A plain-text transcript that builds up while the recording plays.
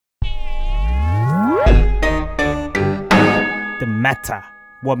matter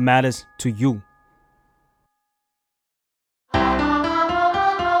what matters to you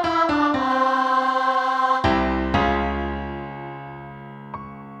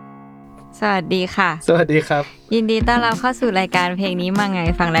สวัสดีค่ะสวัสดีครับยินดีต้อนรับเข้าสู่รายการเพลงนี้มาไง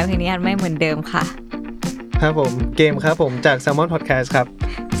ฟังแล้วเพลงนี้อาจไม่เหมือนเดิมค่ะครับผมเกมครับผมจาก Salmon Podcast ครับ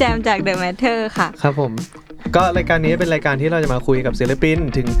แจมจาก The Matter ค่ะครับผมก็รายการนี้เป็นรายการที่เราจะมาคุยกับศิลปิน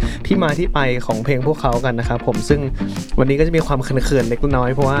ถึงที่มาที่ไปของเพลงพวกเขากันนะครับผมซึ่งวันนี้ก็จะมีความเขินๆเล็กน้อย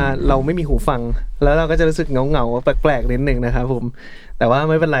เพราะว่าเราไม่มีหูฟังแล้วเราก็จะรู้สึกเหงาๆแปลกๆนิดนึงนะครับผมแต่ว่า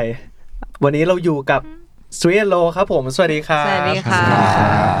ไม่เป็นไรวันนี้เราอยู่กับZweed ครับผมสวัสดีครับสวัสดีค่ะ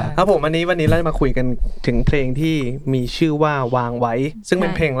ครับผมวันนี้เราจะมาคุยกันถึงเพลงที่มีชื่อว่าวางไว้ซึ่งเป็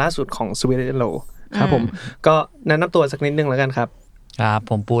นเพลงล่าสุดของ Zweed ครับผมก็แนะนำตัวสักนิดนึงแล้วกันครับครับ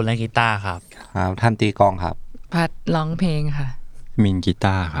ผมปูนเล่นกีตาร์ครับครับท่านตีกลองครับพัดร้องเพลงค่ะมินกีต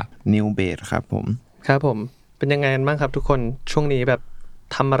าร์ครับนิวเบสครับผมครับผมเป็นยังไงกันบ้างครับทุกคนช่วงนี้แบบ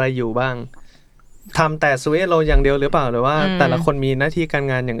ทำอะไรอยู่บ้างทำแต่Zweedอย่างเดียวหรือเปล่าหรือว่าแต่ละคนมีหน้าที่การ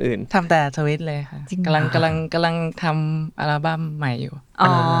งานอย่างอื่นทำแต่Zweedเลยค่ะกำลังทำอัลบั้มใหม่อยู่อ๋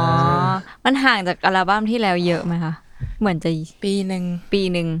อมันห่างจากอัลบั้มที่แล้วเยอะไหมคะเหมือนจะปี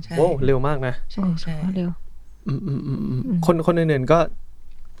นึงโอ้เร็วมากนะใช่เร็วคนอื่นๆก็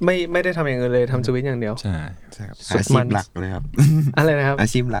ไม่ได้ทำอย่างอื่นเลยทำZweedอย่างเดียวใช่ครับอาชีพหลักเลยครับอะไรนะครับอา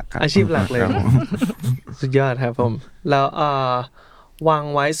ชีพหลักครับอาชีพหลักเลยสุดยอดครับผมแล้ววาง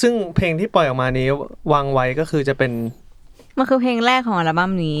ไว้ซึ่งเพลงที่ปล่อยออกมานี้วางไว้ก็คือจะเป็นมันคือเพลงแรกของอัลบั้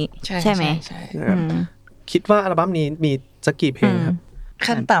มนี้ใช่ไหมใช่คิดว่าอัลบั้มนี้มีสักกี่เพลงครับ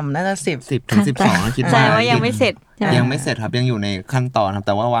ขั้นต่ำน่าจะ10ถึง12คิดว่าใช่ว่ายังไม่เสร็จยังไม่เสร็จครับยังอยู่ในขั้นตอนครับแ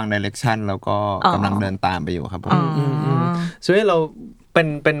ต่ว่าวางไดเรคชั่นแล้วก็กำลังเดินตามไปอยู่ครับผมZweedเรา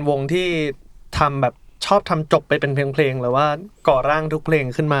เป็นวงที่ทำแบบชอบทำจบไปเป็นเพลงหรือว่าก่อร่างทุกเพลง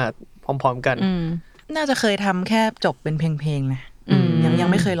ขึ้นมาพร้อมๆกันน่าจะเคยทำแค่จบเป็นเพลงๆนะยัง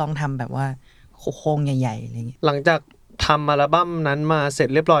ไม่เคยลองทำแบบว่าโค้งใหญ่ๆอะไรอย่างเงี้ยหลังจากทำอัลบั้มนั้นมาเสร็จ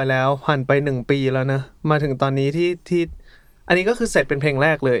เรียบร้อยแล้วผ่านไป1ปีแล้วนะมาถึงตอนนี้ที่อันนี้ก็คือเสร็จเป็นเพลงแร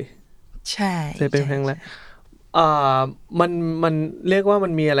กเลยใช่เสร็จเป็นเพลงแรกมันเรียกว่ามั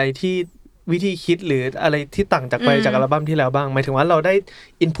นมีอะไรที่วิธีคิดหรืออะไรที่ต่างจากไปจากอัลบั้มที่แล้วบ้างหมายถึงว่าเราได้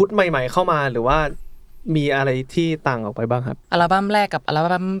อินพุตใหม่ๆเข้ามาหรือว่ามีอะไรที่ต่างออกไปบ้างครับอัลบั้มแรกกับอัล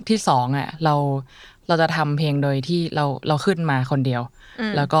บั้มที่2อ่ะเราจะทำเพลงโดยที่เราขึ้นมาคนเดียว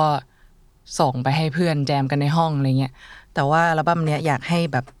แล้วก็ส่งไปให้เพื่อนแจมกันในห้องอะไรเงี้ยแต่ว่าอัลบั้มเนี้ยอยากให้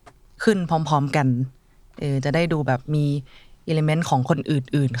แบบขึ้นพร้อมๆกันจะได้ดูแบบมีอิเลเมนต์ของคน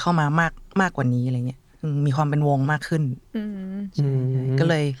อื่นๆเข้ามามากกว่านี้อะไรเงี้ยมีความเป็นวงมากขึ้นก็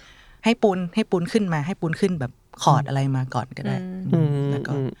เลยให้ปูนขึ้นมาให้ปูนขึ้นแบบคอร์ดอะไรมาก่อนก็ได้แล้ว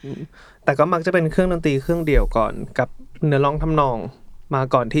ก็แต่ก็มักจะเป็นเครื่องดนตรีเครื่องเดี่ยวก่อนกับเนื้อร้องทำนองมา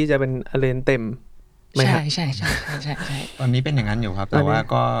ก่อนที่จะเป็นอเรนเต็มใช่ตอนนี้เป็นอย่างนั้นอยู่ครับแต่ว่า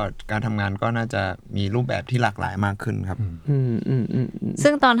ก็การทำงานก็น่าจะมีรูปแบบที่หลากหลายมากขึ้นครับ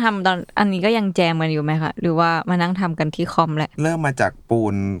ซึ่งตอนอันนี้ก็ยังแจมกันอยู่ไหมคะหรือว่ามานั่งทำกันที่คอมแหละเริ่มมาจากปู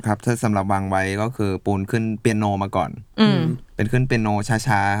นครับถ้าสำหรับวางไว้ก็คือปูนขึ้นเปียโนมาก่อนเป็นขึ้นเปียโน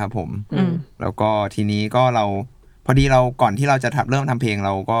ช้าๆครับผมแล้วก็ทีนี้ก็เราพอดีเราก่อนที่เราจะเริ่มทำเพลงเร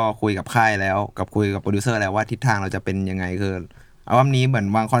าก็คุยกับค่ายแล้วกับคุยกับโปรดิวเซอร์แล้วว่าทิศทางเราจะเป็นยังไงคือเอาว่านี้เหมือน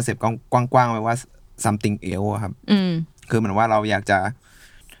วางคอนเซปต์กว้างๆไว้ว่าsomething else ครับคือเหมือนว่าเราอยากจะ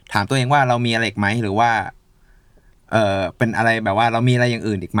ถามตัวเองว่าเรามีอะไรอีกไหมหรือว่าเป็นอะไรแบบว่าเรามีอะไรอย่าง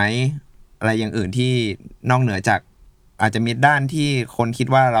อื่นอีกไหมอะไรอย่างอื่นที่นอกเหนือจากอาจจะมีด้านที่คนคิด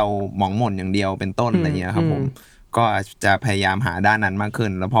ว่าเราหมองหม่นอย่างเดียวเป็นต้นอะไรเงี้ยครับผมก็จะพยายามหาด้านนั้นมากขึ้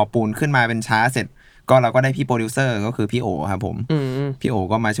นแล้วพอปูนขึ้นมาเป็นช้าเสร็จก็เราก็ได้พี่โปรดิวเซอร์ก็คือพี่โอครับผมพี่โอ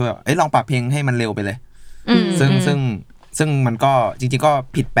ก็มาช่วยลองปรับเพลงให้มันเร็วไปเลยซึ่งมันก็จริงๆก็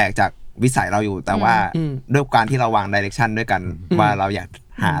ผิดแปลกจากวิสัยเราอยู่แต่ว่าด้วยการที่เราวางไดเรคชั่นด้วยกันว่าเราอยาก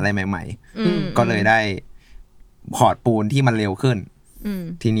หาอะไรใหม่ๆก็เลยได้คอร์ดปูนที่มันเร็วขึ้น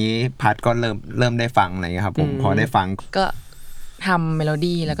ทีนี้พัดก็เริ่มได้ฟังอะไรเงี้ยครับผมพอได้ฟังก็ทำเมโล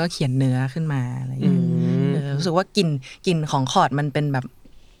ดี้แล้วก็เขียนเนื้อขึ้นมาอะไรอย่างเงี้ยรู้สึกว่ากลิ่นของคอร์ดมันเป็นแบบ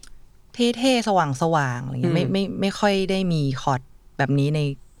เท่ๆสว่างๆอะไรเงี้ยไม่ค่อยได้มีคอร์ดแบบนี้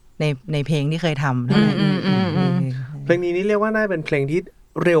ในเพลงที่เคยทำเท่าไหร่เพลงนี้นี่เรียกว่าน่าเป็นเพลงที่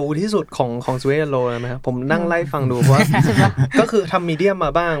เร็วที่สุดของZweedไหมครับผมนั่งไล่ฟังดูเพราะว่าก็คือทำมีเดียมม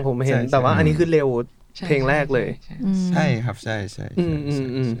าบ้างผมเห็นแต่ว่าอันนี้คือเร็วเพลงแรกเลยใช่ครับใช่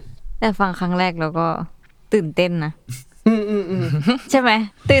แต่ฟังครั้งแรกแล้วก็ตื่นเต้นนะใช่ไหม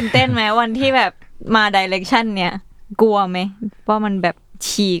ตื่นเต้นไหมวันที่แบบมาไดเรคชั่นเนี้ยกลัวไหมว่ามันแบบ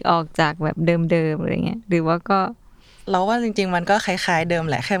ฉีกออกจากแบบเดิมๆอะไรเงี้ยหรือว่าก็เราว่าจริงๆมันก็คล้ายๆเดิม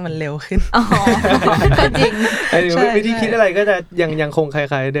แหละแค่มันเร็วขึ้นอ๋อก็จริงวิธีคิดอะไรก็จะยังคงค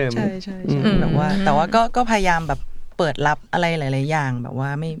ล้ายๆเดิมใช่ๆแบบว่าแต่ว่าก็พยายามแบบเ เปิดรับอะไรหลายๆอย่างแบบว่า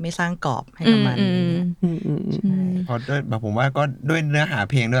ไม่สร้างกรอบให้กับมันเพราะด้วยแบบผมว่าก็ด้วยเนื้อหา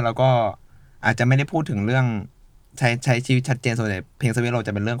เพลงด้วยแล้วก็อาจจะไม่ได้พูดถึงเรื่องใช้ชีวิตชัดเจนส่วนใหญ่เพลงสวีทเราจ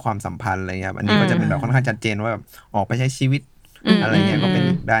ะเป็นเรื่องความสัมพันธ์อะไรเงี้ยอันนี้ก็จะเป็นแบบค่อนข้างชัดเจนว่าแบบออกไปใช้ชีวิตอะไรเงี้ยก็เป็น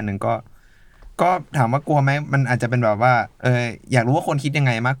อีกด้านหนึ่งก็ถามว่ากลัวไหมมันอาจจะเป็นแบบว่าอยากรู้ว่าคนคิดยังไ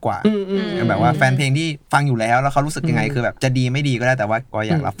งมากกว่าแบบว่าแฟนเพลงที่ฟังอยู่แล้วเขารู้สึกยังไงคือแบบจะดีไม่ดีก็ได้แต่ว่าก็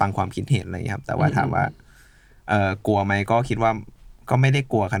อยากรับฟังความคิดเห็นอะไรครับแต่ว่าถามว่ากลัวไหมก็คิดว่าก็ไม่ได้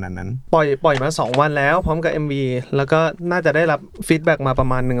กลัวขนาดนั้นปล่อยมา2วันแล้วพร้อมกับ MV แล้วก็น่าจะได้รับฟีดแบ็กมาประ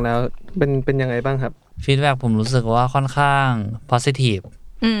มาณนึงแล้วเป็นยังไงบ้างครับฟีดแบ็กผมรู้สึกว่าค่อนข้าง positive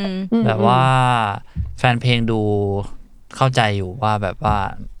แบบว่าแฟนเพลงดูเข้าใจอยู่ว่าแบบว่า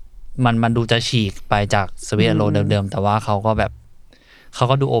มันดูจะฉีกไปจากสวีทโลเดิมๆแต่ว่าเขา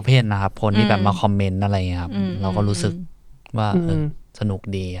ก็ดูโอเพนนะครับคนที่แบบมาคอมเมนต์อะไรเงี้ยครับเราก็รู้สึกว่าสนุก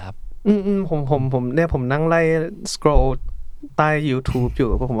ดีครับผมเนี่ยผมนั่งไล่สครอลใต้ YouTube อยู่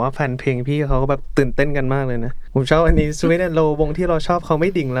ผมว่าแฟนเพลงพี่เขาก็แบบตื่นเต้นกันมากเลยนะผมชอบอันนี้ Zweed and Low วงที่เราชอบเขาไม่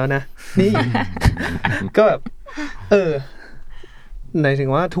ดิ่งแล้วนะนี่ ก็แบบหมายถึง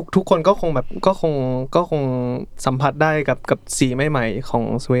ว่าทุกคนก็คงแบบก็คงสัมผัสได้กับสีใหม่ๆของ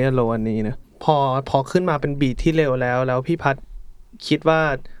Zweed and Low อันนี้นะพอขึ้นมาเป็นบีทที่เร็วแล้วพี่พัดคิดว่า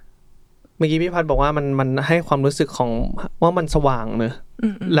เมื่อกี้พี่พัดบอกว่ามันให้ความรู้สึกของว่ามันสว่างเนอะ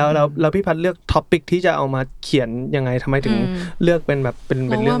แล้วพี่พัดเลือกท็อปิกที่จะเอามาเขียนยังไงทำไมถึงเลือกเป็นแบบเป็น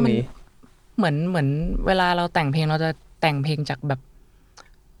เรื่องนี้เหมือนเวลาเราแต่งเพลงเราจะแต่งเพลงจากแบบ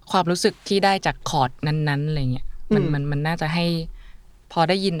ความรู้สึกที่ได้จากคอร์ดนั้นๆอะไรเงี้ยมันน่าจะให้พอ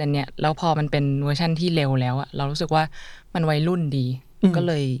ได้ยินอันเนี้ยแล้วพอมันเป็นเวอร์ชันที่เร็วแล้วอะเรารู้สึกว่ามันวัยรุ่นดีก็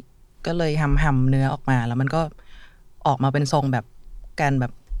เลยทำเนื้อออกมาแล้วมันก็ออกมาเป็นทรงแบบการแบ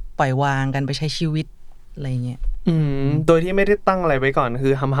บปล่อยวางกันไปใช้ชีวิตอะไรเงี้ยโดยที่ไม่ได้ตั้งอะไรไว้ก่อนคื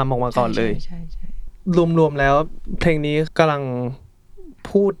อทำออกมาก่อนเลยใช่รวมแล้วเพลงนี้กำลัง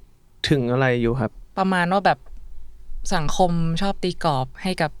พูดถึงอะไรอยู่ครับประมาณว่าแบบสังคมชอบตีกรอบใ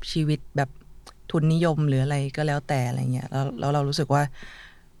ห้กับชีวิตแบบทุนนิยมหรืออะไรก็แล้วแต่อะไรเงี้ยแล้วเรารู้สึกว่า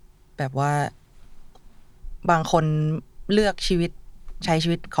แบบว่าบางคนเลือกชีวิตใช้ชี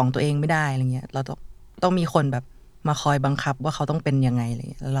วิตของตัวเองไม่ได้อะไรเงี้ยเราต้องมีคนแบบมาคอยบังคับว่าเขาต้องเป็นยังไงอะไร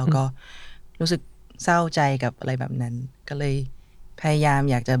เงี้ยแล้วเราก็รู้สึกเศร้าใจกับอะไรแบบนั้นก็เลยพยายาม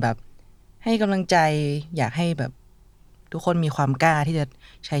อยากจะแบบให้กำลังใจอยากให้แบบทุกคนมีความกล้าที่จะ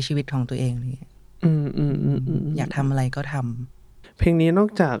ใช้ชีวิตของตัวเองอะไรเงี้ยอยากทำอะไรก็ทำเพลงนี้นอก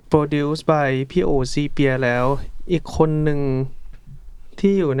จาก produce by พี่โอซีเปียแล้วอีกคนหนึ่ง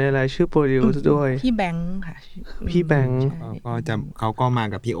ที่อยู่ในรายชื่อ produce ด้วยพี่แบงค์ค่ะพี่แบงค์ก็จะเขาก็มา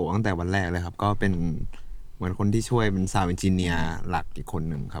กับพี่โอตั้งแต่วันแรกเลยครับก็เป็นเหมือนคนที่ช่วยเป็นซาวด์เอนจิเนียร์หลักอีกคน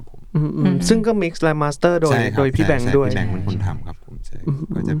หนึ่งครับผมซึ่งก็ mix และ master โดยพี่แบงค์ด้วยพี่แบงค์เป็นคนทำครับผมใช่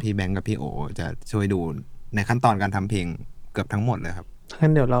ก็จะพี่แบงค์กับพี่โอจะช่วยดูในขั้นตอนการทำเพลงเกือบทั้งหมดเลยครับงั้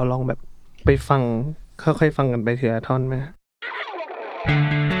นเดี๋ยวเราลองแบบไปฟังค่อยๆฟังกันไปทีละท่อนไหม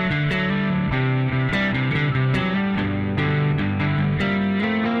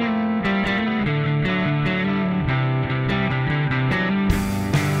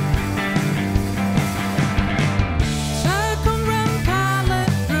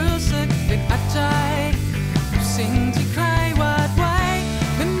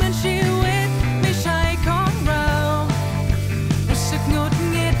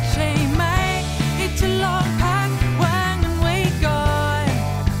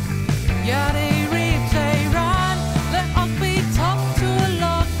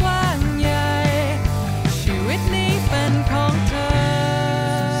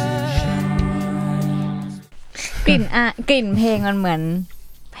กลิ่นเพลงมันเหมือน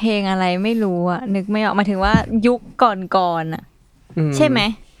เพลงอะไรไม่รู้อะนึกไม่ออกหมายถึงว่ายุคก่อนๆอะใช่ไหม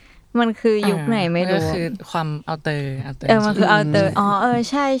มันคือยุคไหนไม่รู้คือความเอาเตอร์มันคือเอาเตอร์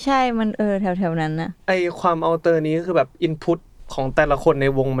ใช่มันแถวๆนั้นนะไอความเอาเตอร์นี้คือแบบอินพุตของแต่ละคนใน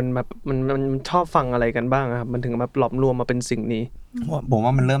วงมันแบบมันชอบฟังอะไรกันบ้างครับมันถึงมาหลอมรวมมาเป็นสิ่งนี้ผมว่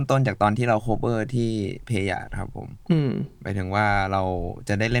ามันเริ่มต้นจากตอนที่เราโคเวอร์ที่เพยาครับผมหมายถึงว่าเราจ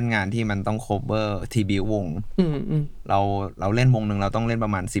ะได้เล่นงานที่มันต้องโคเวอร์ทีบิววงเราเล่นวงนึงเราต้องเล่นปร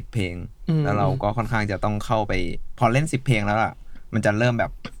ะมาณ10เพลงแล้วเราก็ค่อนข้างจะต้องเข้าไปพอเล่น10เพลงแล้วอะมันจะเริ่มแบ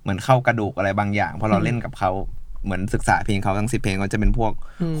บเหมือนเข้ากระดูกอะไรบางอย่างพอเราเล่นกับเขาเหมือนศึกษาเพลงเขาทั้ง10เพลงก็จะเป็นพวก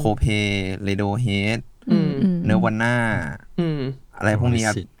โคเพเรโดเฮดเนวาน่าอะไรพวกนี้ค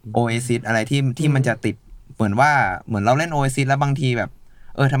รับโอเอซิสอะไรที่มันจะติดเหมือนเราเล่นโอเอซิสแล้วบางทีแบบ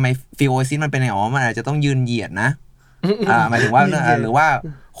ทำไมฟีลโอเอซิสมันเป็นไงมันอาจจะต้องยืนเหยียดนะหมายถึงว่าหรือว่า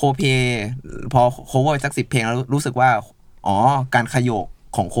โคเพพอโคเวอร์สัก10เพลงแล้วรู้สึกว่าการขยโก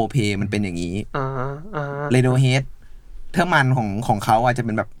ของโคเพมันเป็นอย่างนี้เรโดเฮด เทอร์มันของเขาอาจจะเ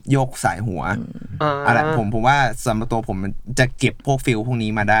ป็นแบบโยกสายหัวอะไรผมว่าสำหรับตัวผมมันจะเก็บพวกฟิลพวกนี้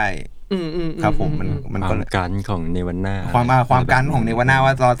มาได้ครับผมมันก็การของเนวาน่าความการของเนวาน่าว่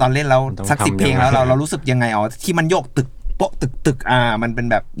าตอนเล่นแล้วสัก10เพลงแล้วเรารู้สึกยังไงที่มันโยกตึกโป๊ะตึกมันเป็น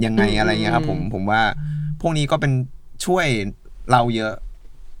แบบยังไงอะไรเงี้ยครับผมว่าพวกนี้ก็เป็นช่วยเราเยอะ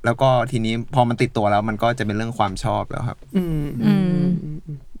แล้วก็ทีนี้พอมันติดตัวแล้วมันก็จะเป็นเรื่องความชอบแล้วครับ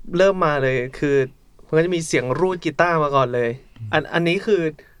เริ่มมาเลยคือมันก็จะมีเสียงรูดกีตาร์มาก่อนเลยอันนี้คือ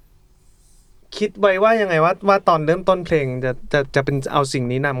คิดไว้ว่ายังไงว่าตอนเริ่มต้นเพลงจะเป็นเอาสิ่ง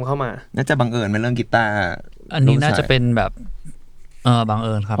นี้นำเข้ามาน่าจะบังเอิญเป็นเรื่องกีตาร์อันนี้น่าจะเป็นแบบบังเ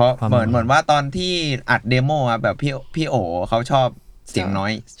อิญครับเพราะเหมือนว่าตอนที่อัดเดโมอ่ะแบบพี่โอเขาชอบเสียงน้อ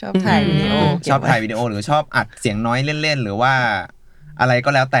ยชอบถ่ายวิดีโอหรือชอบอัดเสียงน้อยเล่นๆหรือว่าอะไรก็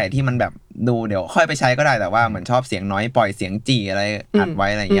แล้วแต่ที่มันแบบดูเดี๋ยวค่อยไปใช้ก็ได้แต่ว่าเหมือนชอบเสียงน้อยปล่อยเสียงจีอะไรอัดไว้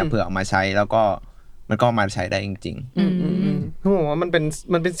อะไรเงี้ยเผื่อเอามาใช้แล้วก็มันก็มาใช้ได้จริงๆผมว่ามันเ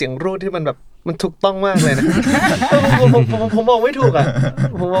ป็นเสียงรูดที่มันแบบมันถูกต้องมากเลยนะผมบอกไม่ถูกอ่ะ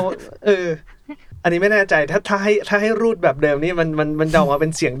ผมว่าอันนี้ไม่แน่ใจถ้าให้รูดแบบเดิมนี่มันจะออกมาเป็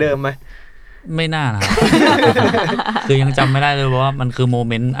นเสียงเดิมไหมไม่น่านะ คือยังจำไม่ได้เลยว่ามันคือโม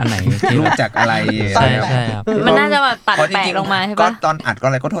เมนต์อันไหนที่รู้จักอะไรใช่ใช่ครับมันน่าจะแบบตัดแปะลงมาใช่ปะก็ตอนอัดก็อ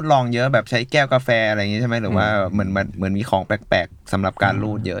ะไรก็ทดลองเยอะแบบใช้แก้วกาแฟอะไรอย่างงี้ใช่ไหมหรือว่าเหมือนมีของแปลกๆสำหรับการ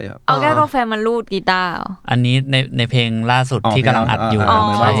รูดเยอะครับเอาแก้วกาแฟมารูดกีตาร์อันนี้ในเพลงล่าสุดที่กำลังอัดอยู่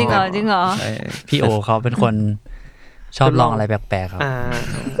จริงเหรอพี่โอเขาเป็นคนชอบลองอะไรแปลกๆครับ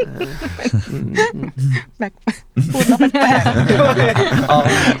แปลกพูดแล้วแปลก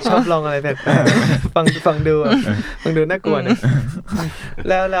ชอบลองอะไรแปลกๆฟังดูน่ากลัวนะ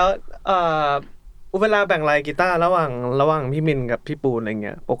แล้วเวลาแบ่งลายกีตาร์ระหว่างพี่มินกับพี่ปูนอะไรเ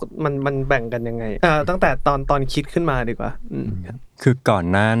งี้ยมันแบ่งกันยังไงตั้งแต่ตอนคิดขึ้นมาดีกว่าคือก่อน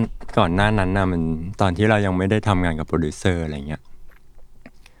หน้านั้นน่ะมันตอนที่เรายังไม่ได้ทำงานกับโปรดิวเซอร์อะไรเงี้ย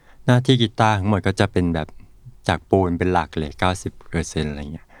หน้าที่กีตาร์ทั้งหมดก็จะเป็นแบบจากปูนเป็นหลักเลย 90% อะไร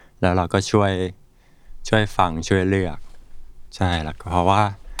เงี้ยแล้วเราก็ช่วยฟังช่วยเลือกใช่แล้วเพราะว่า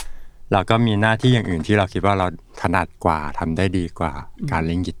เราก็มีหน้าที่อย่างอื่นที่เราคิดว่าเราถนัดกว่าทำได้ดีกว่าการเ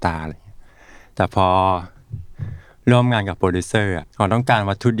ล่นกีตาร์อะไรเงี้ยแต่พอร่วมงานกับโปรดิวเซอร์อ่ะเราต้องการ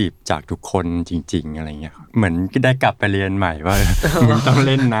วัตถุดิบจากทุกคนจริงๆอะไรเงี้ยเหมือนได้กลับไปเรียนใหม่ว่ามึงต้องเ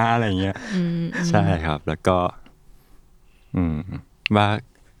ล่นนะอะไรเงี้ยใช่ครับแล้วก็ว่า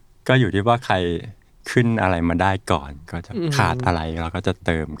ก็อยู่ที่ว่าใครขึ้นอะไรมาได้ก่อนก็จะขาดอะไรเราก็จะเ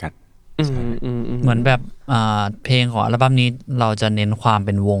ติมกันเหมือนแบบเพลงของอัลบั้มนี้เราจะเน้นความเ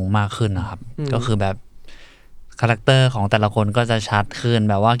ป็นวงมากขึ้นนะครับก็คือแบบคาแรคเตอร์ของแต่ละคนก็จะชัดขึ้น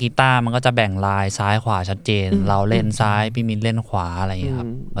แบบว่ากีตาร์มันก็จะแบ่งลายซ้ายขวาชัดเจนเราเล่นซ้ายพี่มินเล่นขวาอะไรอย่างเงี้ยครับ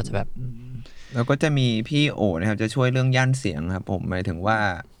ก็จะแบบแล้วก็จะมีพี่โอนะครับจะช่วยเรื่องย่านเสียงครับผมหมายถึงว่า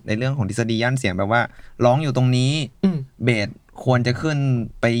ในเรื่องของทฤษฎีย่านเสียงแบบว่าร้องอยู่ตรงนี้เบสควรจะขึ้น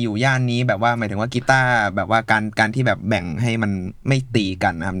ไปอยู่ย่านนี้แบบว่าหมายถึงว่ากีตาร์แบบว่าการที่แบบแบ่งให้มันไม่ตีกั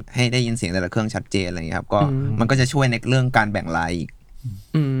นนะครับให้ได้ยินเสียงแต่ละเครื่องชัดเจนอะไรอย่างเงี้ยครับก็มันก็จะช่วยในเรื่องการแบ่งลาย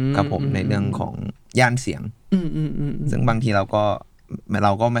ครับผมในเรื่องของย่านเสียงซึ่งบางทีเรา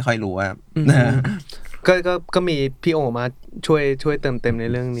ก็ไม่ค่อยรู้ว่าก็มีพี่โอมาช่วยเติมเต็มใน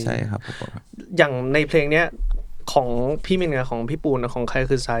เรื่องนี้ใช่ครับอย่างในเพลงเนี้ยของพี่มินกับของพี่ปูนของใคร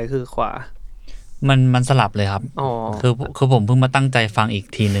คือซ้ายคือขวามันสลับเลยครับคือผมเพิ่งมาตั้งใจฟังอีก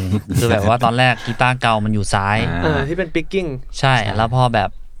ทีนึงคือแบบว่าตอนแรกกีตาร์เก่ามันอยู่ซ้ายที่เป็นปิกกิ้งใช่แล้วพอแบบ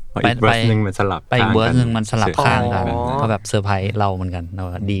ไปอีกเวิร์สนึงมันสลับไปอีกเวิร์สนึงมันสลับข้างกันก็แบบเซอร์ไพรส์เราเหมือนกัน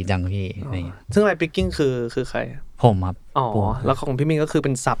ดีจังพี่นี่ซึ่งอะไรปิกกิ้งคือใครผมครับแล้วของพี่มินก็คือเ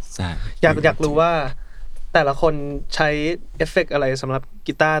ป็นซับอยากรู้ว่าแต่ละคนใช้เอฟเฟกต์อะไรสำหรับ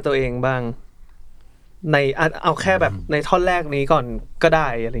กีตาร์ตัวเองบ้างในเอาแค่แบบในท่อนแรกนี้ก่อนก็ได้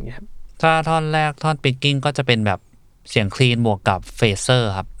อะไรเงี้ยถ้าท่อนแรกท่อนปิกกิ้งก็จะเป็นแบบเสียงคลีนบวกกับเฟเซอร์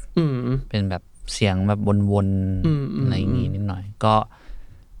ครับเป็นแบบเสียงแบบวนๆอะไรอย่างงี้นิดหน่อยก็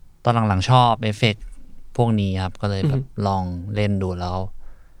ตอนหลังๆชอบเอฟเฟกต์พวกนี้ครับก็เลยแบบลองเล่นดูแล้ว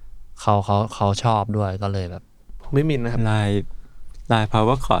เขาชอบด้วยก็เลยแบบไม่มินนะครับลาย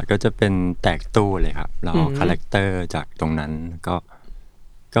power chord ก็จะเป็นแตกตู้เลยครับเราคาแรคเตอร์จากตรงนั้น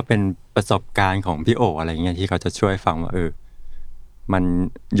ก็เป็นประสบการณ์ของพี่โออะไรเงี้ยที่เขาจะช่วยฟังว่ามัน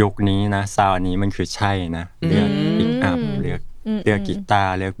ยุคนี้นะซาวด์นี้มันคือใช่นะเลือกบิ๊กอัพเลือกกีตา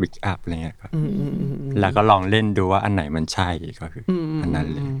ร์เลือกบิ๊กอัพอะไรเงี้ยครับแล้วก็ลองเล่นดูว่าอันไหนมันใช่ก็คืออันนั้น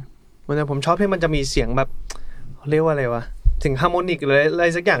เลยแต่ผมชอบที่มันจะมีเสียงแบบเรียกว่าอะไรวะถึงฮาร์โมนิกเลยอะไร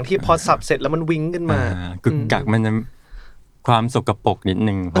สักอย่างที่พอสับเสร็จแล้วมันวิ้งขึ้นมากึกกักมันจะความสกปรกนิด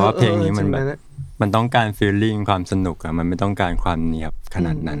นึงเพราะว่าเพลงนี้มันแบบ มันต้องการฟีลลิ่งความสนุกอะมันไม่ต้องการความเนียบขน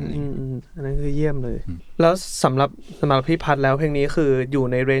าดนั้นเลยอันนั้นคือเยี่ยมเลยแล้วสำหรับพี่พัดแล้วเพลงนี้คืออยู่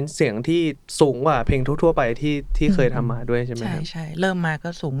ในเรนจ์เสียงที่สูงกว่าเพลงทั่วๆไปที่เคยทำมาด้วยใช่ไหมครับใช่เริ่มมาก็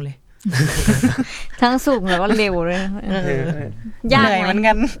สูงเลยทั้งสูงแล้วก็เร็วเลยยากเหมือน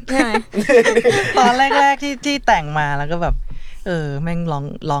กันใช่ไหมตอนแรกๆที่แต่งมาแล้วก็แบบแม่ง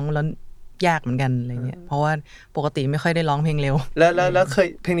ร้องแล้วยากเหมือนกันอะไรเงี้ยเพราะว่าปกติไม่ค่อยได้ร้องเพลงเร็วแล้วเคย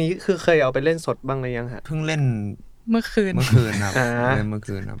เพลงนี้คือเคยเอาไปเล่นสดบ้างหรือยังฮะเพิ่งเล่นเมื่อคืนครับเล่นเมื่อ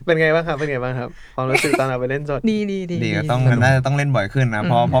คืนครับเป็นไงบ้างครับความรู้สึกตอนเอาไปเล่นสดดีน่าจะต้องเล่นบ่อยขึ้นนะเ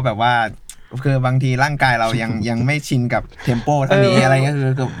พราะแบบว่าคือบางทีร่างกายเรายังไม่ชินกับเทมโปเท่านี้อะไรเงี้ย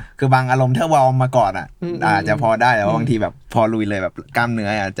คือบางอารมณ์ถ้าวอร์มมาก่อนอาจจะพอได้แต่ว่าบางทีแบบพอลุยเลยแบบกล้ามเนื้อ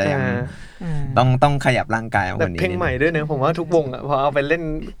อาจจะยังต้องขยับร่างกายแต่เพลงใหม่ด้วยเนี่ยผมว่าทุกวงพอเอาไปเล่น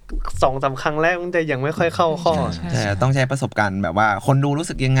 2-3 ครั้งแรกมันจะยังไม่ค่อยเข้าข้อใช่ต้องใช้ประสบการณ์แบบว่าคนดูรู้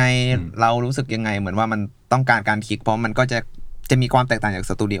สึกยังไงเรารู้สึกยังไงเหมือนว่ามันต้องการการคิดเพราะมันก็จะมีความแตกต่างจาก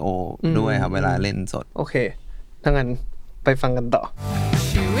สตูดิโอด้วยครับเวลาเล่นสดโอเคถ้างั้นไปฟังกันต่อ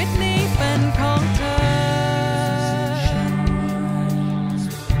ชีวิตนี้เป็นของเธอ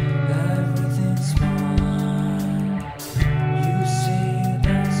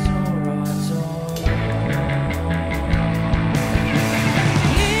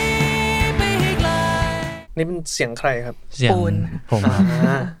นี่เป็นเสียงใครครับเสียงผม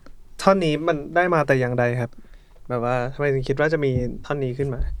ท่อนนี้มันได้มาแต่อย่างใดครับแบบว่าทำไมถึงคิดว่าจะมีท่อนนี้ขึ้น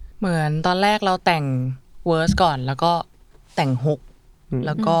มาเหมือนตอนแรกเราแต่งเวอร์สก่อนแล้วก็แต่งฮุกแ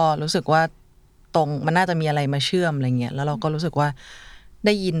ล้วก็รู้สึกว่าตรงมันน่าจะมีอะไรมาเชื่อมอะไรเงี้ยแล้วเราก็รู้สึกว่าไ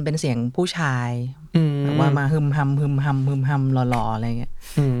ด้ยินเป็นเสียงผู้ชายแบบว่ามาฮึมฮัมหล่อๆอะไรเงี้ย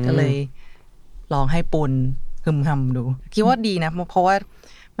ก็เลยลองให้ปูนฮึมฮัมดูคิดว่าดีนะเพราะว่า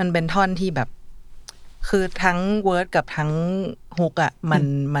มันเป็นท่อนที่แบบคือทั้งเวิร์ดกับทั้งฮุกอ่ะ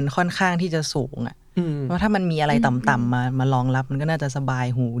มันค่อนข้างที่จะสูงอ่ะเพราะถ้ามันมีอะไรต่ำๆมารองรับมันก็น่าจะสบาย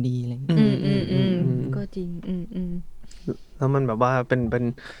หูดีอะไรอย่างเงี้ยก็จริงแล้วมันแบบว่าเป็น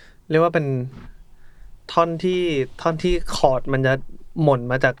เรียกว่าเป็นท่อนที่คอร์ดมันจะหม่น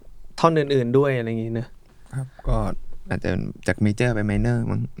มาจากท่อนอื่นๆด้วยอะไรอย่างงี้นะครับก็อาจจะจากเมเจอร์ไปไมเนอร์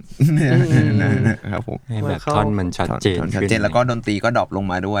มั้งครับผมแบบท่อนมันชัดเจนแล้วก็ดนตรีก็ดรอปลง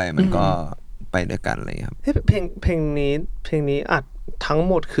มาด้วยมันก็ไปด้วยกันเลยครับเพลงนี้อัดทั้ง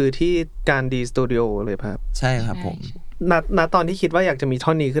หมดคือที่การดีสตูดิโอเลยครับใช่ครับผมณตอนที่คิดว่าอยากจะมีท่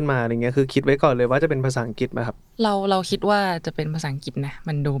อนนี้ขึ้นมาอะไรเงี้ยคือคิดไว้ก่อนเลยว่าจะเป็นภาษาอังกฤษมั้ยครับเราคิดว่าจะเป็นภาษาอังกฤษนะ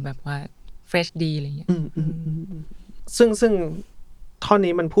มันดูแบบว่าเฟรชดีอะไรเงี้ยซึ่งท่อน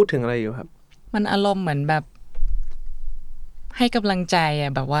นี้มันพูดถึงอะไรอยู่ครับมันอารมณ์เหมือนแบบให้กำลังใจอ่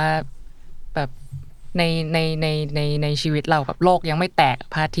ะแบบว่าแบบในชีวิตเราแบบโลกยังไม่แตก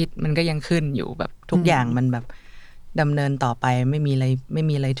พระอาทิตย์มันก็ยังขึ้นอยู่แบบทุกอย่างมันแบบดำเนินต่อไปไม่มีอะ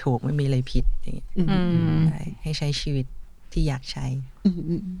ไรถูกไม่มีอะไรผิดอย่างเงี้ยให้ใช้ชีวิตที่อยากใช้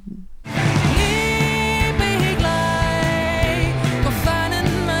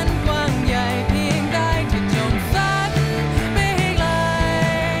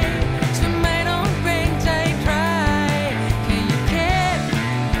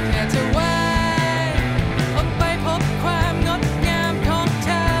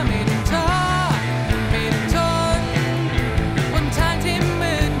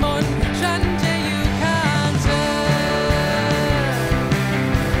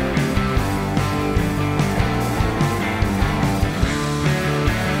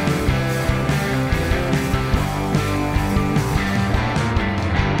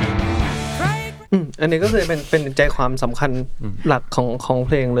อันนี้ก็คือเป็นใจความสำคัญหลักของเ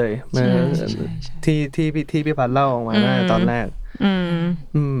พลงเลยที่พี่พัดเล่าออกมาตอนแรก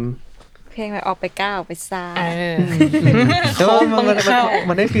เพลงแบบออกไปก้าวไปซ้ายแต่ว่า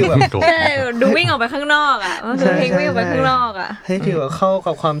มันได้ฟีลแบบดูวิ่งออกไปข้างนอกอ่ะมันคือเพลงวิ่งออกไปข้างนอกอ่ะให้ฟีลแบบเข้า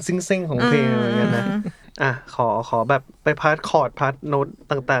กับความซิ่งของเพลงเหมือนกันนะขอแบบไปพาร์ทคอร์ดพาร์ทโน้ต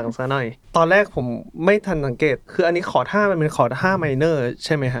ต่างๆซะหน่อยตอนแรกผมไม่ทันสังเกตคืออันนี้คอร์ด5มันเป็นคอร์ด5ไมเนอร์ใ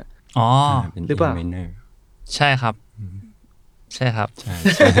ช่ไหมฮะอ๋อหรือเปล่าใช่ครับใช่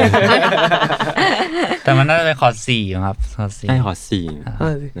แต่มันน่าจะเป็นคอร์ด4ครับคอร์ด4ใช่คอร์ด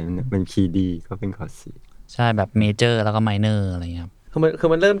4มันคีย์ดีก็เป็นคอร์ด4ใช่แบบเมเจอร์แล้วก็ไมเนอร์อะไรเงี้ยคือ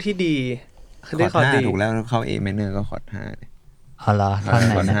มันเริ่มที่ดีคือได้คอร์ด5ถูกแล้วเข้า A ไมเนอร์ก็คอร์ด5อ๋อเหรอท่อนไ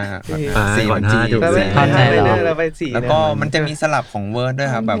หน4มัน G ท่อนไหนแล้วก็มันจะมีสลับของเวิร์ดด้วย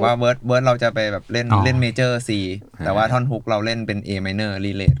ครับแบบว่าเวิร์ดเราจะไปแบบเล่นเมเจอร์ C แต่ว่าท่อนฮุกเราเล่นเป็น A minor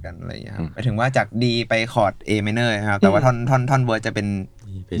relate กันอะไรอย่างเงี้ยครับหมายถึงว่าจาก D ไปคอร์ด A minor ครับแต่ว่าท่อนเวิร์ดจะเป็น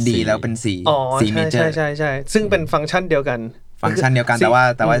D แล้วเป็น C อ๋อ C major ใช่ซึ่งเป็นฟังก์ชันเดียวกันแต่ว่า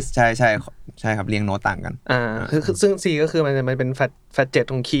ใช่ ใช่ครับเรียงโน้ตต่างกันคือซึ่ง C ก็คือมันเป็นแฟต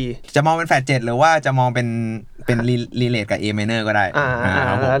7ของคีย์จะมองเป็นแฟต7หรือว่าจะมองเป็นรีเลทกับ A minor ก็ได้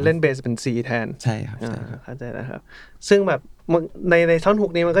แล้วเล่นเบสเป็น C แทนใช่ครับเข้าใจแล้วครับซึ่งแบบในท่อนฮุ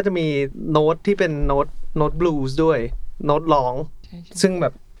กนี้มันก็จะมีโน้ตที่เป็นโน้ตบลูส์ด้วยโน้ตร้องซึ่งแบ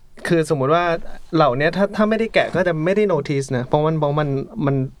บคือสมมุติว่าเหล่านี้ถ้าไม่ได้แกะก็จะไม่ได้โนติสนะเพราะมัน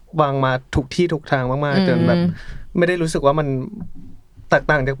วางมาถูกที่ถูกทางมากๆจนแบบไม่ได้รู้สึกว่ามันแตก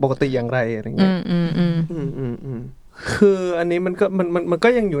ต่างจากปกติอย่างไรอะไรเงี้ยคืออันนี้มันก็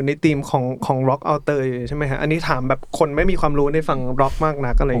ยังอยู่ในธีมของ rock outer อยู่ใช่ไหมฮะอันนี้ถามแบบคนไม่มีความรู้ในฝั่ง rock มาก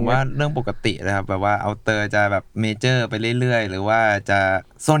นักอะไรเงี้ยผมว่าเรื่องปกตินะครับแบบว่า outer จะแบบ major ไปเรื่อยๆหรือว่าจะ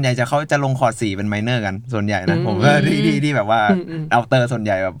ส่วนใหญ่เขาจะลงคอร์ด4เป็น minor กันส่วนใหญ่นะผมก็ที่แบบว่า outer ส่วนใ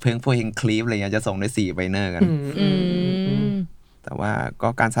หญ่แบบเพลงพวกคลีฟอะไรเงี้ยจะส่งด้วย4 minor กันแต่ว่าก็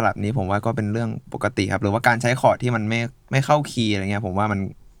การสลับนี้ผมว่าก็เป็นเรื่องปกติครับหรือว่าการใช้คอร์ดที่มันไม่เข้าคีย์อะไรเงี้ยผมว่ามัน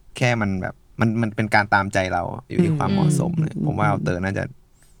แค่มันแบบมันเป็นการตามใจเราอยู่ที่ความเหมาะสมเลยผมว่าเอาเตอร์น่าจะ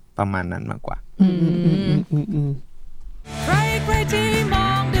ประมาณนั้นมากกว่าใครที่มอ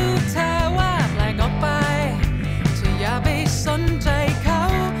งดูเธอว่าแปลกออกไปเธออย่าไปสนใจเขา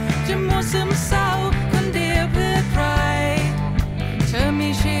จะมัวซึมเศร้าคนเดียวเพื่อใครเธอมี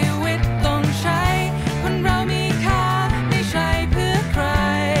ชีวิตต้องใช้คนเรามีค่าไม่ใช่เพื่อใคร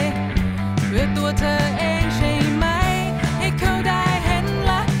เพื่อตัวเธอเองใช่ไหมให้เขาได้เห็นแ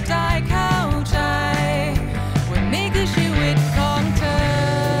ละได้เข้าใจวันนี้คือชีวิตของเธอ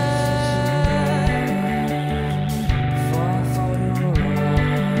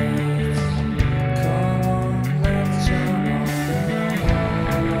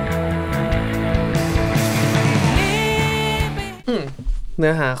เนื้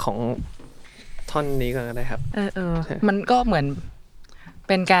อหาของท่อนนี้ก่อนก็ได้ครับมันก็เหมือนเ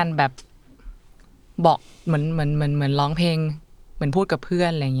ป็นการแบบบอกเหมือนร้องเพลงเหมือนพูดกับเพื่อน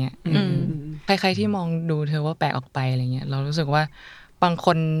อะไรเงี้ยใครๆที่มองดูเธอว่าแปลกออกไปอะไรเงี้ยเรารู้สึกว่าบางค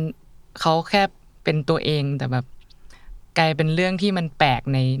นเขาแค่เป็นตัวเองแต่แบบกลายเป็นเรื่องที่มันแปลก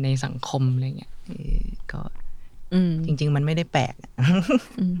ในสังคมอะไรเงี้ยก็จริงๆมันไม่ได้แปลก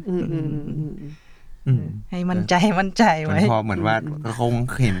ให้มั่นใจไว้พอเหมือนว่าคง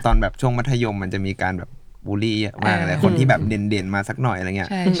เห็นตอนแบบช่วงมัธยมมันจะมีการแบบบูลลี่เยอะมากเลยคนที่แบบเด่นๆมาสักหน่อยอะไรเงี้ย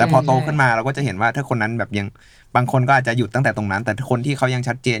แต่พอโตขึ้นมาเราก็จะเห็นว่าถ้าคนนั้นแบบยังบางคนก็อาจจะหยุดตั้งแต่ตรงนั้นแต่คนที่เขายัง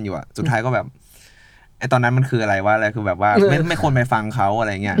ชัดเจนอยู่อ่ะสุดท้ายก็แบบไอ้ตอนนั้นมันคืออะไรวะอะไรคือแบบว่าไม่ควรไปฟังเขาอะไ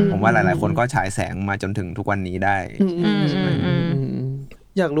รเงี้ยผมว่าหลายๆคนก็ฉายแสงมาจนถึงทุกวันนี้ได้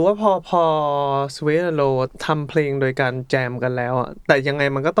อยากรู้ว่าพอ Zweed ทำเพลงโดยการแจมกันแล้วแต่ยังไง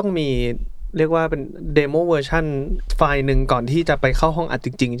มันก็ต้องมีเรียกว่าเป็นเดโมเวอร์ชันไฟล์หนึ่งก่อนที่จะไปเข้าห้องอัดจ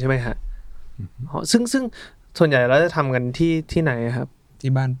ริงๆใช่ไหมฮะซึ่งส่วนใหญ่เราจะทำกันที่ไหนครับ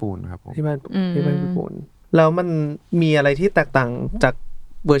ที่บ้านปูนครับผมที่บ้านปูนแล้วมันมีอะไรที่แตกต่างจาก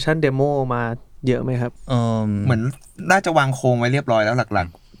เวอร์ชันเดโมมาเยอะไหมครับเหมือนน่าจะวางโครงไว้เรียบร้อยแล้วหลัก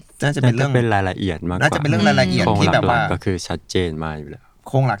ๆน่าจะเป็นเรื่องเป็นรายละเอียดมากกว่าน่าจะเป็นเรื่องรายละเอียดที่แบบว่าก็คือชัดเจนมาอยู่แล้วโ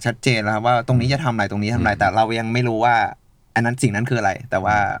ครงหลักชัดเจนแล้วครับว่าตรงนี้จะทำอะไรตรงนี้ทำอะไรแต่เรายังไม่รู้ว่าอันนั้นสิ่งนั้นคืออะไรแต่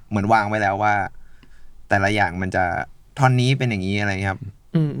ว่าเหมือนวางไว้แล้วว่าแต่ละอย่างมันจะท่อนนี้เป็นอย่างนี้อะไรครับ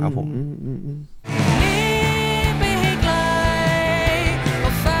ครับผม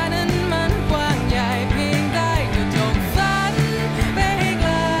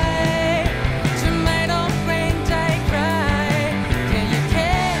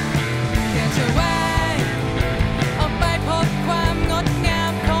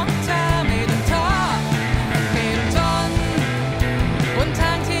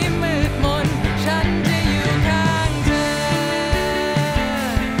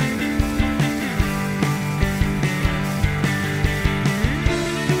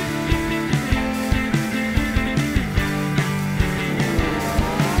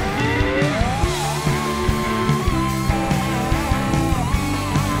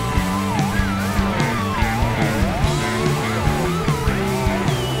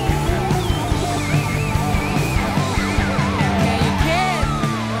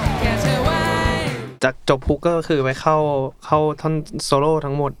จากจบฮุกก็คือไปเข้าท่อนโซโล่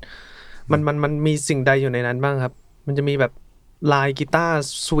ทั้งหมดมันมีสิ่งใดอยู่ในนั้นบ้างครับมันจะมีแบบลายกีตาร์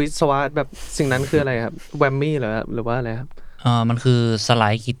สวิตสวาร์ทแบบสิ่งนั้นคืออะไรครับแวมมี่เหรอหรือว่าอะไรครับมันคือสไล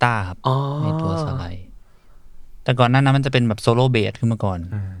ด์กีตาร์ครับในตัวสไลด์แต่ก่อนหน้านั้นมันจะเป็นแบบโซโล่เบสขึ้นมาก่อน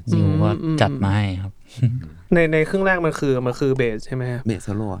นิวก็จัดมาให้ครับในครึ่งแรกมันคือเบสใช่ไหมเบสโซ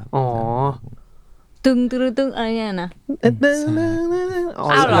โล่อ๋อตึงอะไรเนี่ยนะ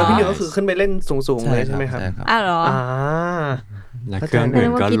แล้วพี่นิวก็คือขึ้นไปเล่นสูงๆเลยใช่ไหมครับเหรอแล้วเครื่องอื่น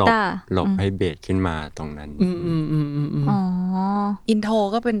ก็หลบให้เบสขึ้นมาตรงนั้นอ๋ออินโทร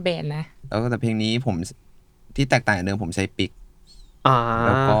ก็เป็นเบสนะแล้วแต่เพลงนี้ผมที่แตกต่างจากเดิมผมใช้ปิกแ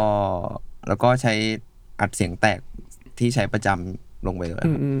ล้วก็ แล้วก็ใช้อัดเสียงแตกที่ใช้ประจำลงไปเลย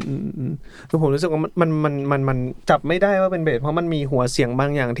คือผมรู้สึกว่ามันจับไม่ได้ว่าเป็นเบสเพราะมันมีหัวเสียงบา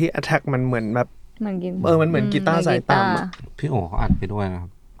งอย่างที่ attack มันเหมือนแบบมันเหมือนกีตาร์สายต่ำพี่โอเขาอัดไปด้วยนะครั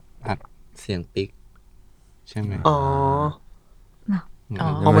บอัดเสียงปิกใช่ไหมอ๋อ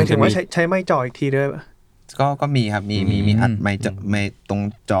หมายถึงว่าใช้ไม้จ่ออีกทีด้วยก็มีครับมีอัดไมค์ตรง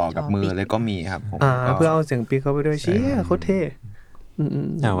จ่อกับมือเลยก็มีครับผมเพื่อเอาเสียงปีเข้าไปด้วยเชี่ยโคตรเท่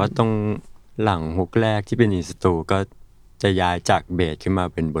แต่ว่าตรงหลังฮุกแรกที่เป็นอินสตูก็จะย้ายจากเบสขึ้นมา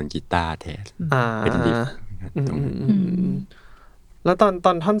เป็นบนกีตาร์แทนเป็นดิฟแล้วตอน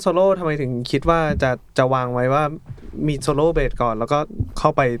ท่อนโซโล่ทำไมถึงคิดว่าจะวางไว้ว่ามีโซโล่เบสก่อนแล้วก็เข้า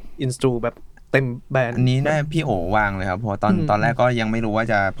ไปอินสตูแบบเต็มแบนด์อันนี้ได้พี่โอวางเลยครับเพราะตอนแรกก็ยังไม่รู้ว่า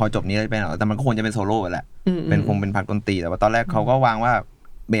จะพอจบนี้ได้เป็นหรอแต่มันก็ควรจะเป็นโซโล่แหละเป็นคงเป็นพักดนตรีแต่ว่าตอนแรกเขาก็วางว่า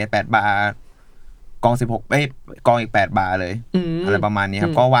เบส8บาร์กอง16กองอีก8บาร์เลยอะไรประมาณนี้ครั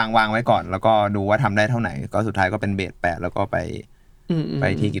บก็วางไว้ก่อนแล้วก็ดูว่าทำได้เท่าไหร่ก็สุดท้ายก็เป็นเบส8แล้วก็ไป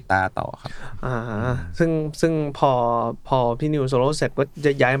ที่กีตาร์ต่อครับซึ่งพอพี่นิวโซโล่เสร็จก็จ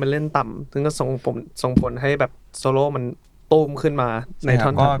ะย้ายมันเล่นต่ำซึ่งก็ส่งผลให้แบบโซโล่มันตูมขึ้นมาในท่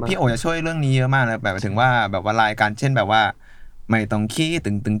อนก็พี่โอจะช่วยเรื่องนี้เยอะมากเลยแบบถึงว่าแบบว่ารายการเช่นแบบว่าไม่ต้องขี้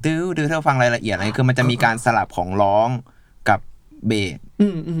ตึงตื้อถ้าฟังรายละเอียดอะไรคือมันจะมีการสลับของร้องกับเบส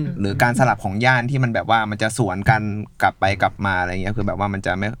หรือการสลับของย่านที่มันแบบว่ามันจะสวนกันกลับไปกลับมาอะไรเงี้ยคือแบบว่ามันจ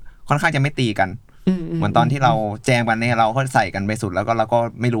ะไม่ค่อนข้างจะไม่ตีกันเหมือนตอนที่เราแจงกันเนี่ยเราก็ใส่กันไปสุดแล้วก็เราก็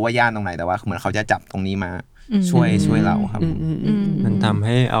ไม่รู้ว่าย่านตรงไหนแต่ว่าเหมือนเขาจะจับตรงนี้มาช่วยเราครับมันทำใ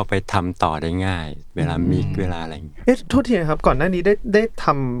ห้เอาไปทำต่อได้ง่ายเวลามิกเวลาอะไรอย่างเงี้ยโทษทีครับก่อนหน้านี้ได้ท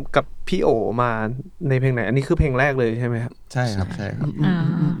ำกับพี่โอมาในเพลงไหนอันนี้คือเพลงแรกเลยใช่ไหมครับใช่ครับ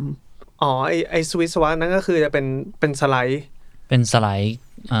ไอสวิสวะนั่นก็คือจะเป็นสไลด์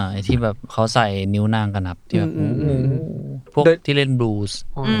ที่แบบเขาใส่นิ้วนางกันครับที่แบบพวกที่เล่นบลูส์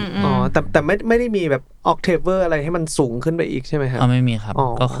แต่ไม่ได้มีแบบออกเทเวอร์อะไรให้มันสูงขึ้นไปอีกใช่ไหมครับไม่มีครับ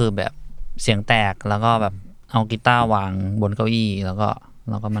ก็คือแบบเสียงแตกแล้วก็แบบเอากีตาร์วางบนเก้าอี้แล้วก็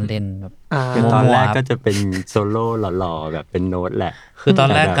มันเล่นแบบตอนแรกก็จะเป็นโซโล่หล่อๆแบบเป็นโน้ตแหละคือตอน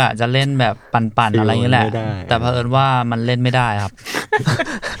แรกกะจะเล่นแบบปั่นๆอะไรอย่างนี้แหละแต่เผอิญว่ามันเล่นไม่ได้ครับ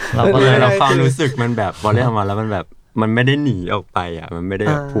เราก็เลยเราความรู้สึกมันแบบพอเล่นออกมาแล้วมันแบบมันไม่ได้หนีออกไปอ่ะมันไม่ได้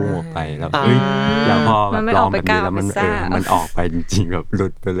แบบพุ่งออกไปแล้วแล้วพอแบบร้องแบบนี้แล้วมันออกไปจริงๆแบบหลุ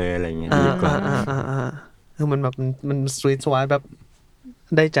ดไปเลยอะไรเงี้ยดีกว่าคือมันแบบมันสตรีทสวายแบบ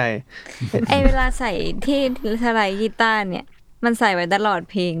ได้ใจเวลาใส่ที่สไลด์กีตาร์เนี่ยมันใส่ไว้ตลอด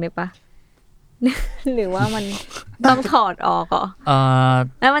เพลงเลยปะหรือว่ามันต้องถอดออก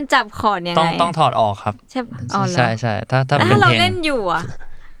แล้วมันจับคอร์ดยังไงต้องถอดออกครับใช่ใช่ถ้าเป็นเพลงเราเล่นอยู่อ่ะ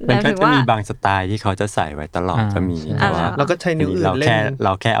มันก็จะมีบางสไตล์ที่เขาจะใส่ไว้ตลอดก็มีแต่ว่าเราก็ใช้นิ้วอื่นเล่นเร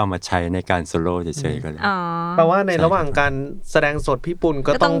าแค่เอามาใช้ในการโซโล่เฉยๆก็เลยแปลว่าในระหว่างการแสดงสดพี่ปุ่น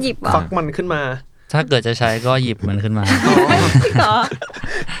ก็ต้องฟักมันขึ้นมาถ้าเกิดจะใช้ก็หยิบมันขึ้นมา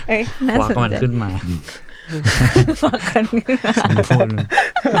ฟักมันขึ้นมาฟักกัน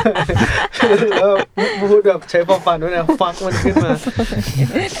พูดแบบใช้ฟอร์ฟันด้วยนะฟักมันขึ้นมา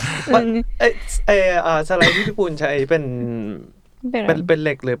สไลด์ที่พี่ปุ่นใช้เป็นเห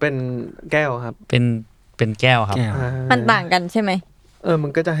ล็กหรือเป็นแก้วครับเป็นแก้วครับมันต่างกันใช่ไหมมั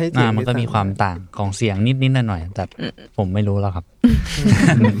นก็จะให้เสียงมันก็มีความต่างของเสียงนิดๆหน่อยๆแต่ผมไม่รู้แล้วครับ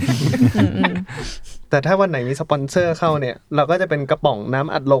แต่ถ้าวันไหนมีสปอนเซอร์เข้าเนี่ยเราก็จะเป็นกระป๋องน้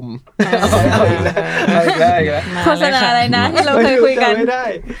ำอัดลมเอาอีกแล้วโฆษณาอะไรนะที่เราเคยคุยกัน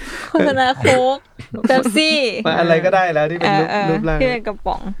โฆษณาโค้กเป๊ปซี่อะไรก็ได้แล้วที่เป็นรูปร่างที่เป็นกระ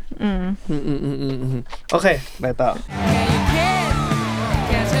ป๋องโอเคไปต่อ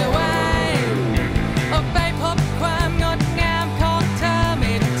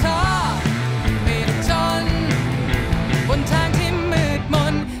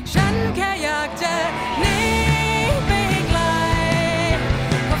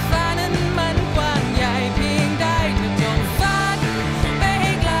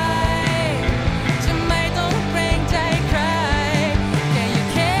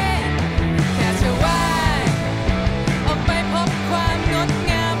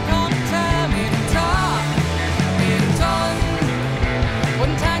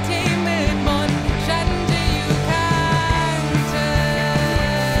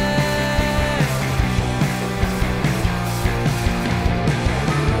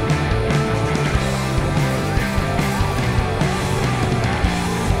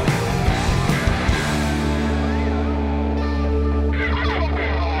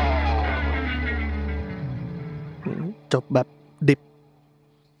จบแบบดิบ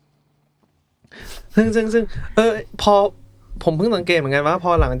ซึ่งพอผมเพิ่งสังเกตเหมือนกันว่าพ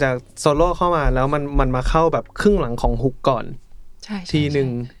อหลังจากโซโล่เข้ามาแล้วมันมาเข้าแบบครึ่งหลังของฮุกก่อนทีนึง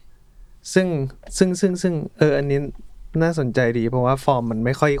ซึ่งอันนี้น่าสนใจดีเพราะว่าฟอร์มมันไ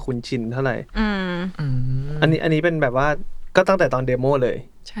ม่ค่อยคุ้นชินเท่าไหร่อันนี้เป็นแบบว่าก็ตั้งแต่ตอนเดโมเลย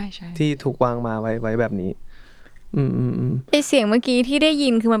ใช่ที่ถูกวางมาไว้แบบนี้ไอเสียงเมื่อกี้ที่ได้ยิ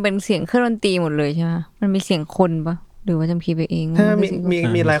นคือมันเป็นเสียงเครื่องดนตรีหมดเลยใช่ไหมมันมีเสียงคนปะหรือว่าจำพีไปเอง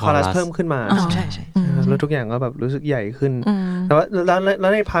มีไลน์คอรัสเพิ่มขึ้นมาใช่แล้วทุกอย่างก็แบบรู้สึกใหญ่ขึ้นแต่ว่าแล้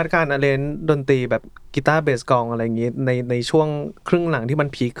วในพาร์ทการเล่นดนตรีแบบกีตาร์เบสกลองอะไรอย่างงี้ในช่วงครึ่งหลังที่มัน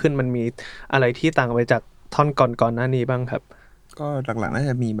พีคขึ้นมันมีอะไรที่ต่างไปจากท่อนก่อนหน้านี้บ้างครับก็หลักๆน่า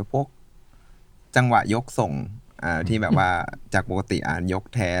จะมีแบบพวกจังหวะยกส่งที่แบบว่าจากปกติยก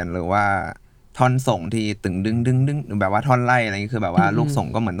แทนหรือว่าท่อนส่งที่ตึงดึงแบบว่าท่อนไล่อะไรนี่คือแบบว่าลูกส่ง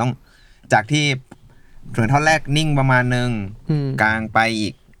ก็เหมือนต้องจากที่ถึงท่อนแรกนิ่งประมาณนึงกลางไปอี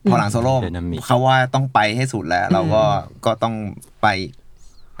กพอหลังโซโล่เขาว่าต้องไปให้สุดแล้วเราก็ต้องไป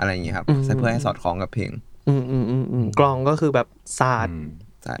อะไรอย่างงี้ครับเพื่อให้สอดคล้องกับเพลงกลองก็คือแบบสาด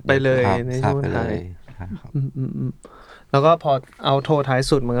ไปเลยในช่วงท้ายแล้วก็พอเอาโทท้าย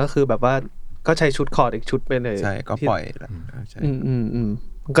สุดมันก็คือแบบว่าก็ใช้ชุดคอร์ดอีกชุดไปเลยใช่ก็ปล่อยใช่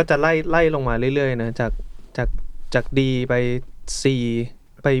มันก็จะไล่ลงมาเรื่อยๆนะจาก D ไป C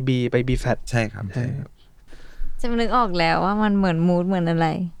ไป B ไป B flat ใช่ครับจะนึกออกแล้วว่ามันเหมือนมูดเหมือนอะไร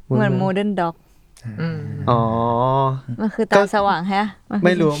เหมือน Modern Dog มันคือตาสว่างฮะไ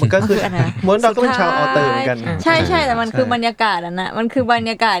ม่รู้มันก็คือModern Dog ก็เป็นชาวออเตอร์เหมือนกันใช่ๆแต่มันคือบรรยากาศนะมันคือบรร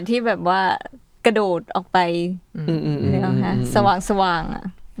ยากาศที่แบบว่ากระโดดออกไปเนี่ยฮะสว่างอ่ะ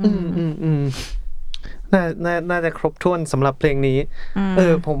น่าจะครบถ้วนสำหรับเพลงนี้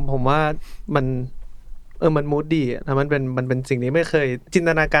ผมว่ามันมูดดีแล้วมันเป็นสิ่งนี้ไม่เคยจินต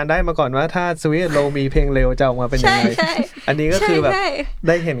นาการได้มาก่อนว่าถ้าสวีทโลมีเพลงเร็วจะออกมาเป็นยังไงอันนี้ก็คือแบบไ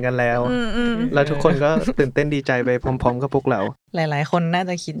ด้เห็นกันแล้วแล้วทุกคนก็ตื่นเต้นดีใจไปพร้อมๆกับพวกเราหลายๆคนน่า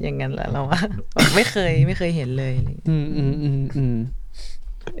จะคิดอย่างนั้นแหละเราว่าไม่เคยเห็นเลย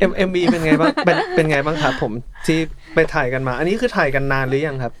MV เป็นไงบ้างเป็นไงบ้างครับผมที่ไปถ่ายกันมาอันนี้คือถ่ายกันนานหรือ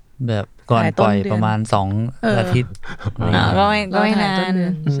ยังครับแบบก่อนปล่อยประมาณ2 อาทิตย์ก็ไม่นาน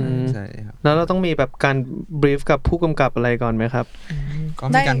ใช่ครับแล้วเราต้องมีแบบการบรีฟกับผู้กำกับอะไรก่อนไหมครับก็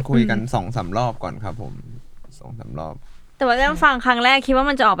มีการคุยกัน 2-3 รอบก่อนครับผม 2-3 รอบแต่ว่าการฟังครั้งแรกคิดว่า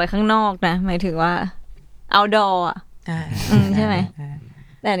มันจะออกไปข้างนอกนะหมายถึงว่า outdoor อ่ะใช่ไหม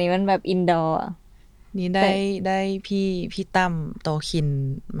แต่อันนี้มันแบบ indoor อ่ะนี่ได้พี่ตั้มโตคิน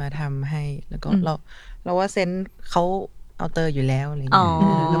มาทำให้แล้วก็เราว่าเซนส์เขาเอาเตอร์อยู่แล้วอะไรอย่างเ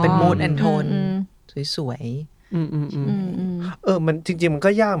งี้ยก็เป็นมูดแอนโทนสวยๆมันจริงๆมันก็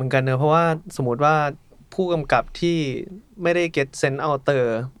ยากเหมือนกันเนอะเพราะว่าสมมติว่าผู้กำกับที่ไม่ได้เก็ตเซนส์เอาเตอ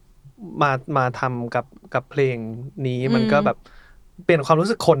ร์มาทำกับเพลงนี้มันก็แบบเปลี่ยนความรู้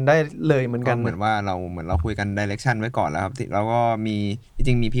สึกคนได้เลยเหมือนกันเหมือนว่าเราคุยกันไดเรคชั่นไว้ก่อนแล้วครับแล้วก็มีจ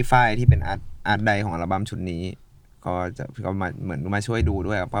ริงๆมีพี่ฝ้ายที่เป็นอาร์ตไดของอัลบั้มชุดนี้ก็มาเหมือนมาช่วยดู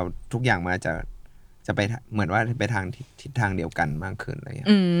ด้วยเพราะทุกอย่างมันจะไปเหมือนว่าไปทางทิศทางเดียวกันมากขึ้นอะไรอย่างเงี้ย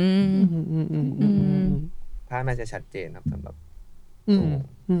ภาพมันจะชัดเจนครับสำหรับ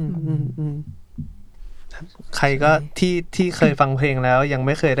ใครก็ที่เคยฟังเพลงแล้วยังไ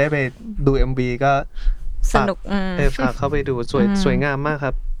ม่เคยได้ไปดู MV ก็สนุกฝากเข้าไปดูสวยงามมากค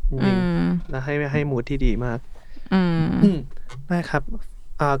รับจริงแล้วให้มูดที่ดีมากได้ครับ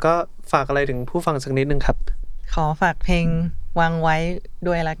ก็ฝากอะไรถึงผู้ฟังสักนิดนึงครับขอฝากเพลงวางไว้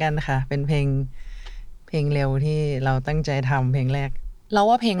ด้วยละกันค่ะเป็นเพลงเร็วที่เราตั้งใจทำเพลงแรกเรา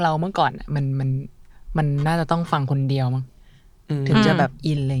ว่าเพลงเราเมื่อก่อนมันน่าจะต้องฟังคนเดียวมั้งถึงจะแบบ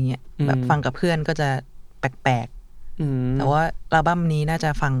อินอะไรเงี้ยแบบฟังกับเพื่อนก็จะแปลกๆแต่ว่าอัลบั้มนี้น่าจะ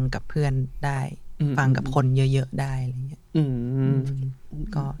ฟังกับเพื่อนได้ฟังกับคนเยอะๆได้อะไรเงี้ย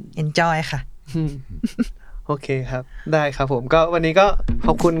ก็ enjoy ค่ะโอเคครับได้ครับผมก็วันนี้ก็ข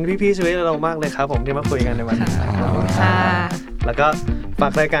อบคุณพี่ๆช่วยเรามากเลยครับผมที่มาคุยกันในวันนี้ค่ะแล้วก็ฝา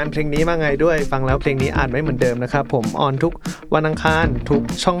กรายการเพลงนี้มาไงด้วยฟังแล้วเพลงนี้อ่านไม่เหมือนเดิมนะครับผมออนทุกวันอังคารทุก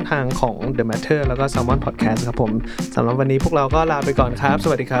ช่องทางของ The Matter แล้วก็ Salmon Podcast ครับผมสำหรับวันนี้พวกเราก็ลาไปก่อนครับส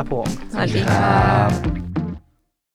วัสดีครับผมสวัสดีครับ